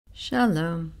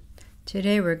Shalom.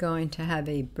 Today we're going to have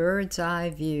a bird's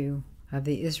eye view of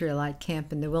the Israelite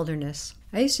camp in the wilderness.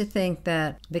 I used to think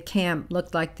that the camp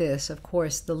looked like this. Of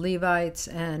course, the Levites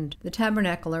and the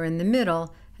tabernacle are in the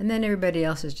middle, and then everybody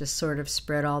else is just sort of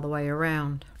spread all the way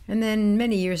around. And then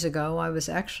many years ago, I was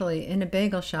actually in a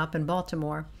bagel shop in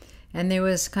Baltimore, and there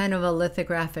was kind of a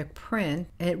lithographic print.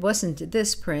 It wasn't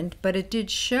this print, but it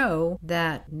did show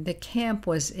that the camp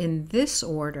was in this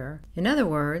order. In other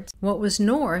words, what was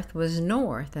north,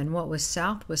 and what was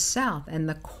south, and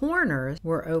the corners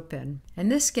were open.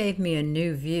 And this gave me a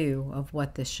new view of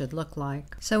what this should look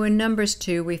like. So in Numbers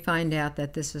 2, we find out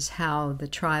that this is how the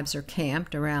tribes are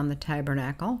camped around the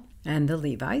tabernacle and the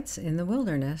Levites in the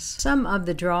wilderness. Some of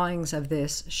the drawings of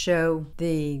this show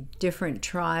the different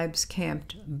tribes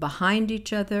camped behind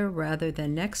each other rather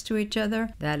than next to each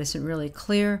other. That isn't really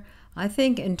clear. I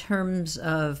think in terms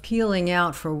of peeling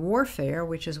out for warfare,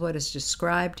 which is what is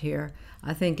described here,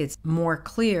 I think it's more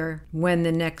clear when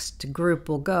the next group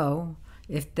will go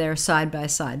if they're side by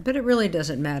side. But it really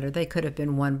doesn't matter. They could have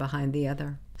been one behind the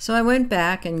other. So I went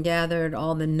back and gathered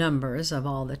all the numbers of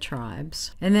all the tribes,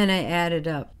 and then I added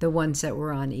up the ones that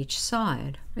were on each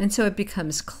side. And so it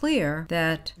becomes clear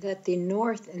that the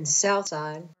north and south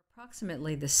side are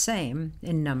approximately the same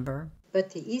in number, but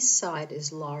the east side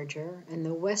is larger and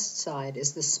the west side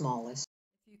is the smallest.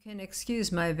 You can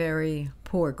excuse my very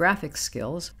poor graphic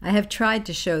skills. I have tried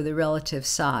to show the relative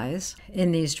size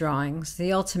in these drawings.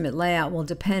 The ultimate layout will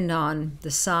depend on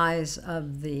the size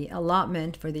of the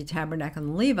allotment for the tabernacle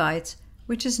and Levites,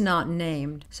 which is not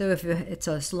named. So if it's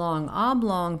a long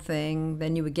oblong thing,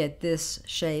 then you would get this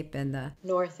shape, and the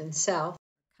north and south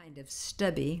kind of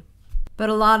stubby. But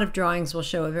a lot of drawings will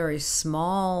show a very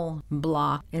small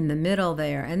block in the middle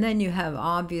there, and then you have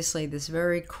obviously this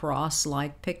very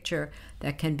cross-like picture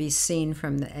that can be seen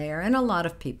from the air, and a lot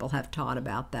of people have taught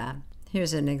about that.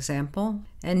 Here's an example,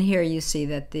 and here you see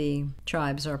that the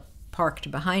tribes are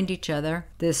parked behind each other.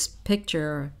 This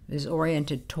picture is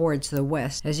oriented towards the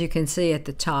west. As you can see at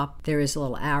the top, there is a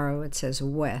little arrow. It says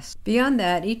west. Beyond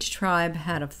that, each tribe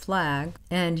had a flag,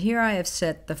 and here I have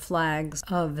set the flags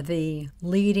of the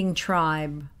leading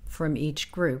tribe from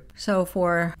each group. So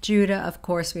for Judah, of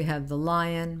course, we have the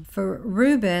lion. For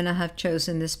Reuben, I have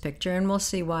chosen this picture, and we'll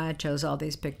see why I chose all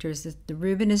these pictures. The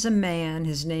Reuben is a man.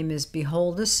 His name is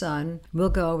Behold a Son. We'll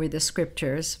go over the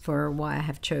scriptures for why I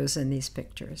have chosen these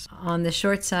pictures. On the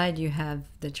short side, you have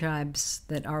the tribes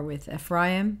that are with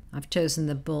Ephraim. I've chosen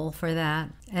the bull for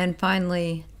that. And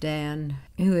finally, Dan,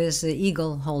 who is the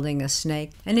eagle holding a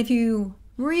snake. And if you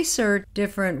research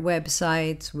different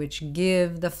websites which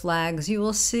give the flags, you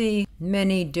will see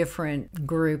many different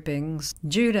groupings.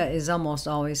 Judah is almost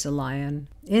always a lion.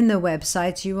 In the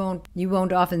websites, you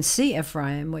won't often see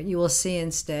Ephraim. What you will see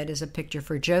instead is a picture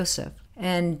for Joseph.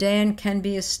 And Dan can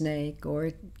be a snake, or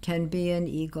it can be an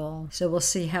eagle. So we'll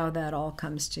see how that all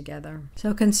comes together.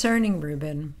 So concerning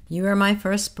Reuben, you are my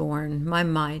firstborn, my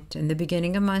might, and the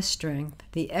beginning of my strength,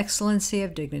 the excellency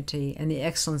of dignity, and the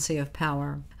excellency of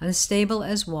power. Unstable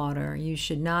as water, you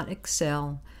should not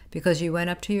excel, because you went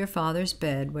up to your father's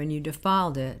bed. When you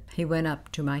defiled it, he went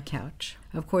up to my couch.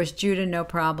 Of course, Judah, no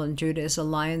problem. Judah is a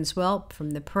lion's whelp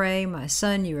from the prey. My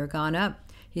son, you are gone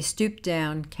up. He stooped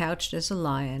down, couched as a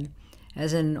lion,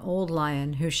 as an old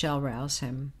lion, who shall rouse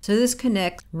him. So this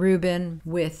connects Reuben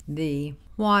with the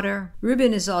water.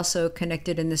 Reuben is also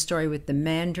connected in the story with the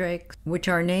mandrakes, which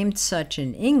are named such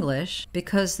in English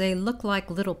because they look like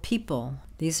little people.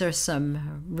 These are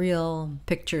some real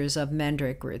pictures of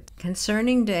mandrake roots.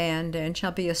 Concerning Dan, Dan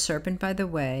shall be a serpent by the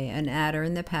way, an adder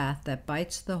in the path that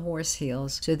bites the horse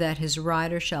heels, so that his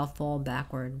rider shall fall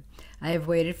backward. I have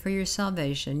waited for your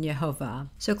salvation, Yehovah.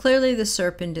 So clearly the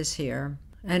serpent is here.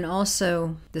 And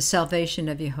also the salvation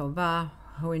of Yehovah,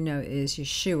 who we know is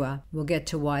Yeshua. We'll get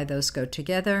to why those go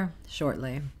together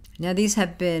shortly. Now these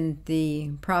have been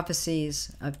the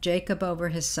prophecies of Jacob over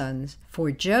his sons.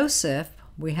 For Joseph,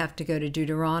 we have to go to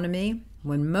Deuteronomy,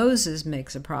 when Moses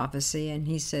makes a prophecy, and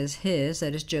he says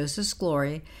that is Joseph's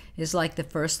glory, is like the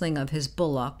firstling of his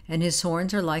bullock, and his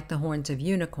horns are like the horns of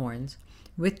unicorns.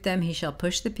 With them he shall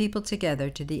push the people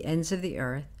together to the ends of the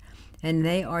earth. And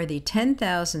they are the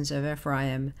 10,000s of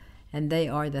Ephraim, and they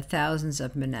are the thousands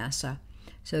of Manasseh.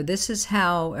 So this is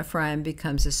how Ephraim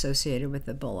becomes associated with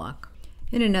the bullock.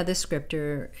 In another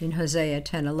scripture, in Hosea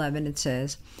 10:11, it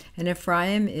says, And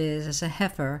Ephraim is as a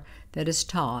heifer that is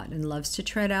taught, and loves to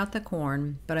tread out the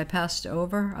corn, but I passed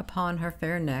over upon her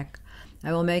fair neck.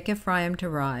 I will make Ephraim to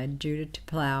ride, Judah to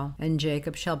plow, and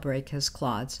Jacob shall break his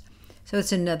clods. So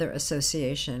it's another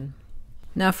association.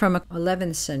 Now from an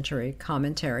 11th century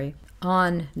commentary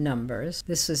on Numbers,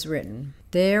 this was written.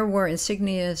 There were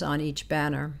insignias on each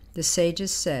banner. The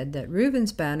sages said that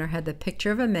Reuben's banner had the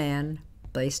picture of a man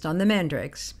placed on the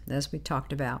mandrakes, as we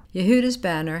talked about. Yehuda's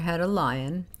banner had a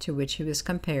lion, to which he was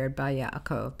compared by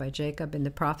Yaakov, by Jacob in the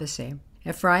prophecy.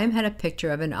 Ephraim had a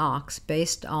picture of an ox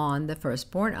based on the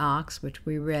firstborn ox, which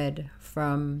we read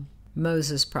from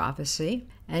Moses' prophecy.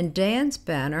 And Dan's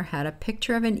banner had a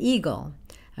picture of an eagle,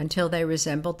 until they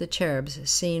resembled the cherubs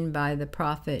seen by the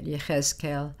prophet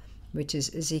Yechezkel, which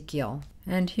is Ezekiel.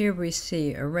 And here we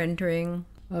see a rendering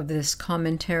of this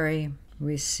commentary.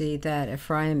 We see that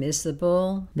Ephraim is the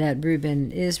bull, that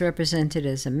Reuben is represented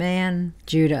as a man,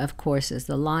 Judah, of course, is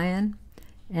the lion,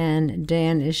 and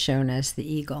Dan is shown as the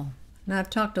eagle. Now, I've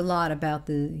talked a lot about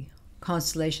the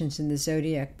constellations in the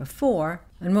zodiac before,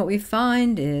 and what we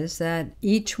find is that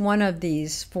each one of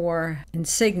these 4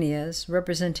 insignias,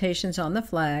 representations on the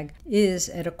flag, is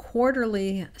at a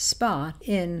quarterly spot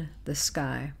in the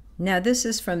sky. Now, this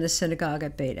is from the synagogue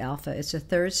at Beit Alpha. It's a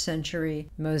 3rd century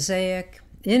mosaic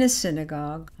in a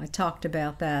synagogue. I talked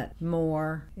about that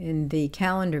more in the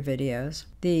calendar videos.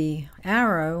 The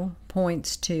arrow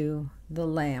points to the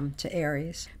lamb, to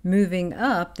Aries. Moving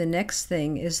up, the next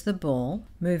thing is the bull.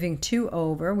 Moving 2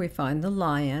 over, we find the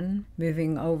lion.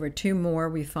 Moving over 2 more,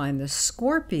 we find the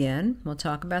scorpion. We'll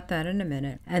talk about that in a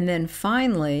minute. And then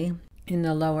finally, in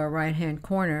the lower right-hand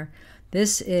corner,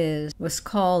 this is what's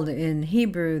called in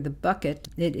Hebrew the bucket.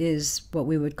 It is what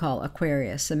we would call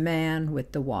Aquarius, a man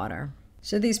with the water.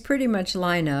 So these pretty much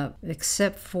line up,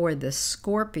 except for the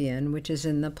scorpion, which is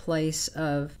in the place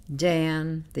of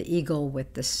Dan, the eagle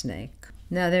with the snake.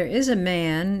 Now, there is a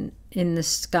man in the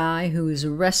sky who is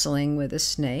wrestling with a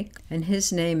snake, and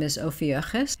his name is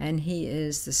Ophiuchus, and he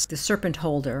is the serpent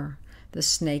holder, the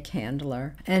snake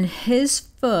handler. And his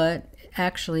foot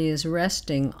actually is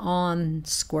resting on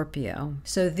Scorpio.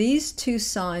 So these 2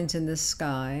 signs in the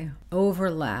sky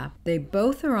overlap. They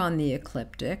both are on the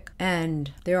ecliptic,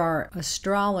 and there are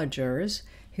astrologers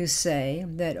who say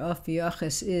that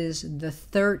Ophiuchus is the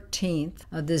 13th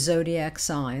of the zodiac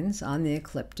signs on the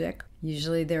ecliptic.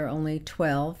 Usually there are only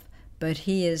 12, but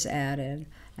he is added.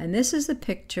 And this is a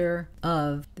picture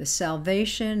of the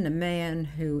salvation, a man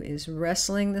who is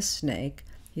wrestling the snake.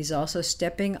 He's also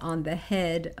stepping on the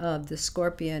head of the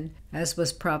scorpion, as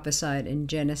was prophesied in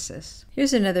Genesis.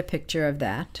 Here's another picture of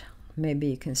that. Maybe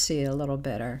you can see it a little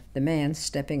better. The man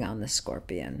stepping on the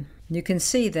scorpion. You can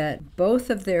see that both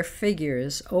of their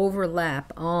figures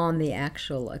overlap on the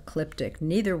actual ecliptic.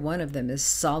 Neither one of them is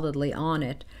solidly on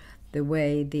it the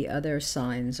way the other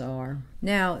signs are.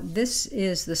 Now, this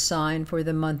is the sign for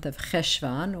the month of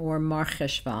Cheshvan, or Mar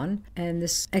Cheshvan, and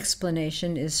this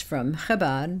explanation is from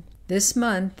Chabad. This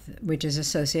month, which is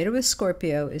associated with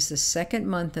Scorpio, is the 2nd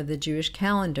month of the Jewish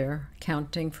calendar,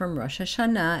 counting from Rosh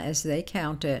Hashanah as they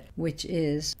count it, which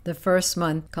is the 1st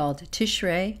month called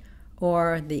Tishrei,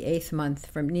 or the 8th month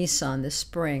from Nisan, the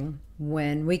spring,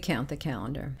 when we count the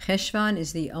calendar. Cheshvan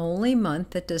is the only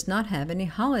month that does not have any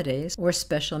holidays or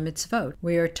special mitzvot.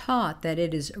 We are taught that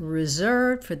it is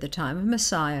reserved for the time of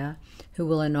Messiah, who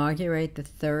will inaugurate the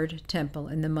 3rd temple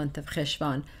in the month of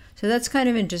Cheshvan. So that's kind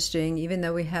of interesting. Even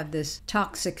though we have this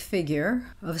toxic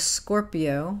figure of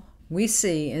Scorpio, we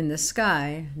see in the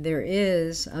sky there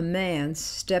is a man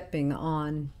stepping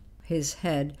on his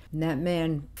head. And that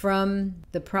man from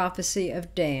the prophecy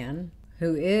of Dan,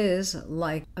 who is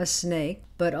like a snake,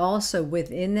 but also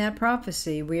within that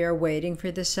prophecy we are waiting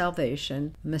for the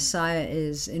salvation. Messiah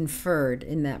is inferred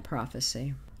in that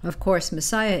prophecy. Of course,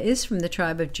 Messiah is from the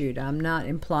tribe of Judah. I'm not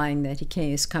implying that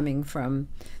he is coming from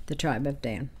the tribe of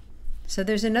Dan. So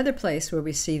there's another place where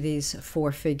we see these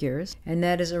 4 figures, and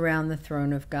that is around the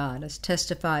throne of God, as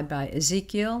testified by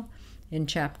Ezekiel in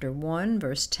chapter 1,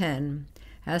 verse 10.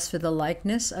 As for the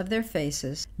likeness of their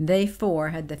faces, they 4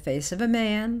 had the face of a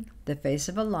man, the face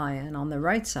of a lion on the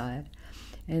right side,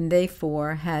 and they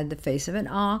 4 had the face of an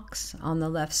ox on the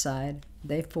left side.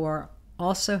 They 4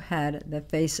 also had the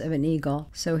face of an eagle.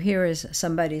 So here is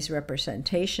somebody's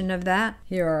representation of that.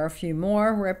 Here are a few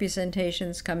more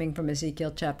representations coming from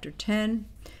Ezekiel chapter 10.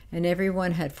 And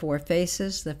everyone had 4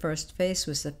 faces. The first face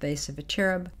was the face of a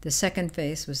cherub. The second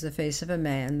face was the face of a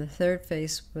man. The third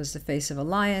face was the face of a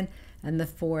lion. And the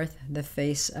 4th, the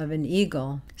face of an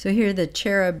eagle. So here the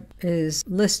cherub is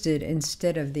listed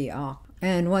instead of the ox.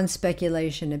 And one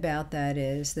speculation about that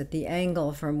is that the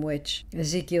angle from which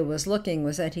Ezekiel was looking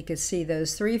was that he could see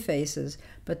those 3 faces,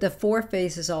 but the 4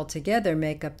 faces altogether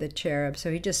make up the cherub.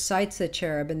 So he just cites the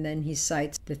cherub, and then he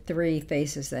cites the 3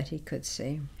 faces that he could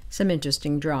see. Some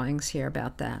interesting drawings here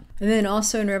about that. And then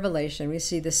also in Revelation, we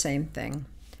see the same thing.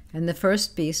 And the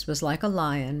first beast was like a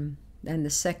lion, and the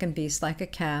second beast like a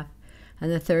calf,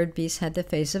 And the third beast had the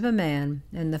face of a man,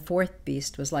 and the fourth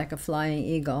beast was like a flying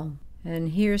eagle. And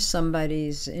here's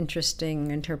somebody's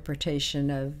interesting interpretation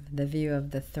of the view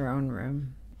of the throne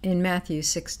room. In Matthew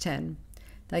 6:10,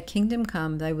 "Thy kingdom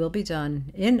come, thy will be done,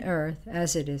 in earth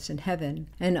as it is in heaven."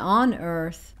 And on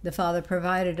earth, the Father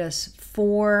provided us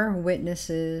 4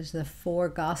 witnesses, the 4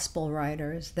 gospel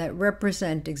writers, that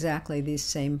represent exactly these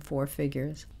same 4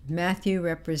 figures. Matthew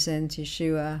represents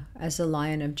Yeshua as the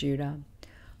Lion of Judah.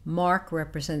 Mark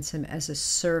represents him as a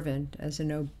servant, as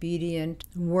an obedient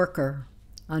worker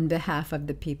on behalf of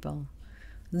the people.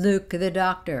 Luke, the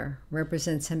doctor,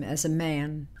 represents him as a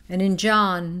man. And in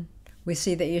John, we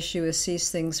see that Yeshua sees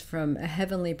things from a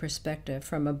heavenly perspective,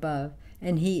 from above,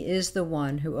 and he is the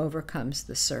one who overcomes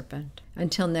the serpent.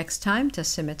 Until next time,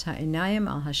 Tasimet ha'inayim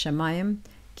al hashamayim,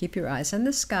 keep your eyes on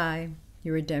the sky,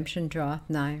 your redemption draweth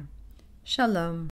nigh. Shalom.